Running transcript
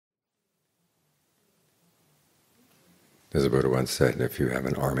As the Buddha once said, if you have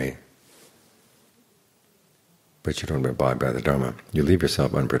an army, but you don't abide by the Dhamma, you leave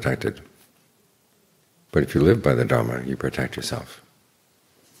yourself unprotected. But if you live by the Dhamma, you protect yourself,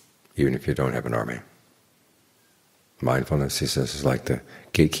 even if you don't have an army. Mindfulness, he says, is like the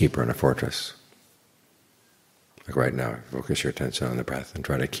gatekeeper in a fortress. Like right now, focus your attention on the breath and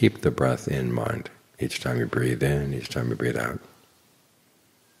try to keep the breath in mind each time you breathe in, each time you breathe out.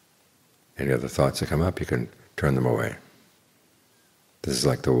 Any other thoughts that come up, you can turn them away. This is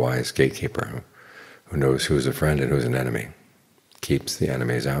like the wise gatekeeper who knows who's a friend and who's an enemy. Keeps the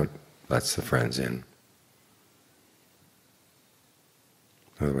enemies out, lets the friends in.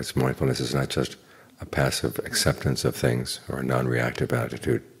 In other words, mindfulness is not just a passive acceptance of things or a non-reactive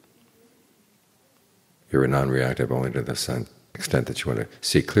attitude. You're non-reactive only to the extent that you want to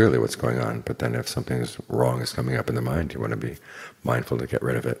see clearly what's going on, but then if something wrong is coming up in the mind, you want to be mindful to get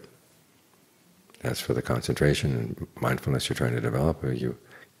rid of it. As for the concentration and mindfulness you're trying to develop, you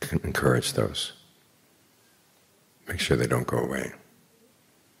can encourage those. Make sure they don't go away.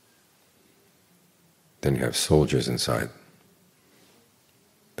 Then you have soldiers inside.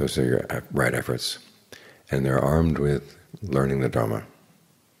 Those are your right efforts. And they're armed with learning the Dhamma.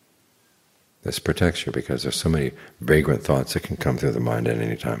 This protects you because there's so many vagrant thoughts that can come through the mind at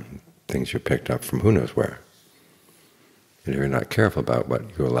any time, things you picked up from who knows where. And if you're not careful about what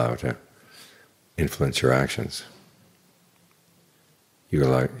you allow to influence your actions, you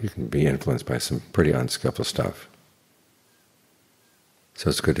can be influenced by some pretty unskillful stuff. So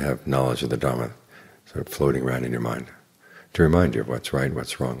it's good to have knowledge of the Dhamma sort of floating around in your mind, to remind you of what's right,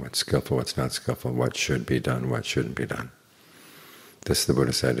 what's wrong, what's skillful, what's not skillful, what should be done, what shouldn't be done. This, the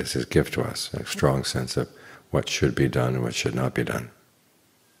Buddha said, is his gift to us, a strong sense of what should be done and what should not be done.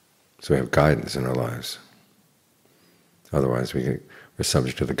 So we have guidance in our lives. Otherwise we're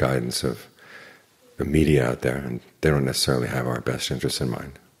subject to the guidance of the media out there, and they don't necessarily have our best interests in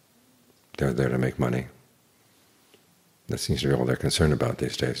mind. They're there to make money. That seems to be all they're concerned about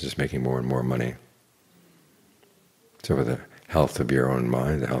these days, just making more and more money. So for the health of your own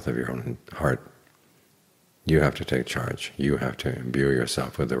mind, the health of your own heart, you have to take charge. You have to imbue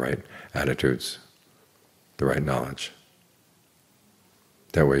yourself with the right attitudes, the right knowledge.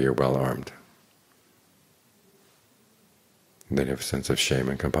 That way you're well armed. And then you have a sense of shame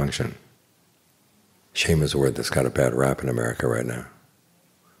and compunction. Shame is a word that's got a bad rap in America right now.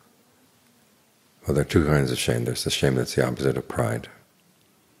 Well, there are two kinds of shame. There's the shame that's the opposite of pride,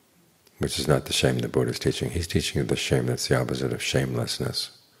 which is not the shame the Buddha is teaching. He's teaching you the shame that's the opposite of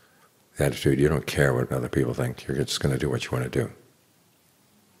shamelessness. The attitude, you don't care what other people think, you're just going to do what you want to do.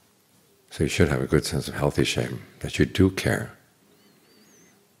 So you should have a good sense of healthy shame, that you do care.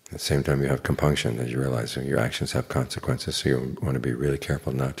 At the same time you have compunction, that you realize that your actions have consequences, so you want to be really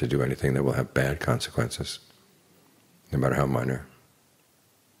careful not to do anything that will have bad consequences, no matter how minor.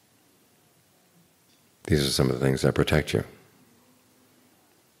 These are some of the things that protect you.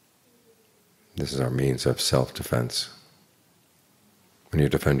 This is our means of self-defense. When you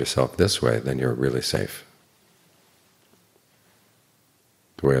defend yourself this way, then you're really safe.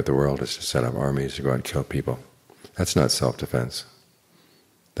 The way of the world is to set up armies to go out and kill people. That's not self-defense.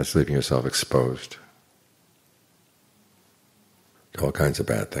 That's leaving yourself exposed to all kinds of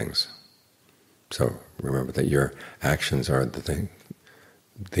bad things. So remember that your actions are the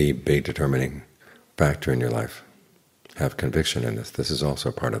big determining factor in your life. Have conviction in this. This is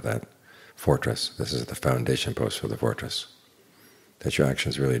also part of that fortress. This is the foundation post for the fortress, that your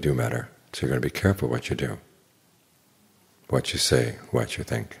actions really do matter. So you're going to be careful what you do, what you say, what you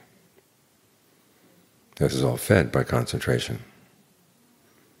think. This is all fed by concentration.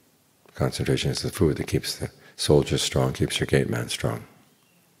 Concentration is the food that keeps the soldier strong, keeps your gate man strong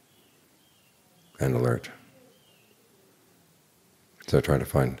and alert. So try to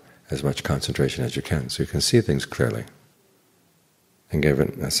find as much concentration as you can, so you can see things clearly and give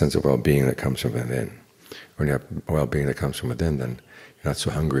it a sense of well-being that comes from within. When you have well-being that comes from within, then you're not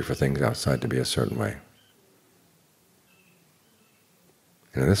so hungry for things outside to be a certain way.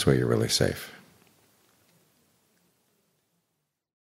 And in this way you're really safe.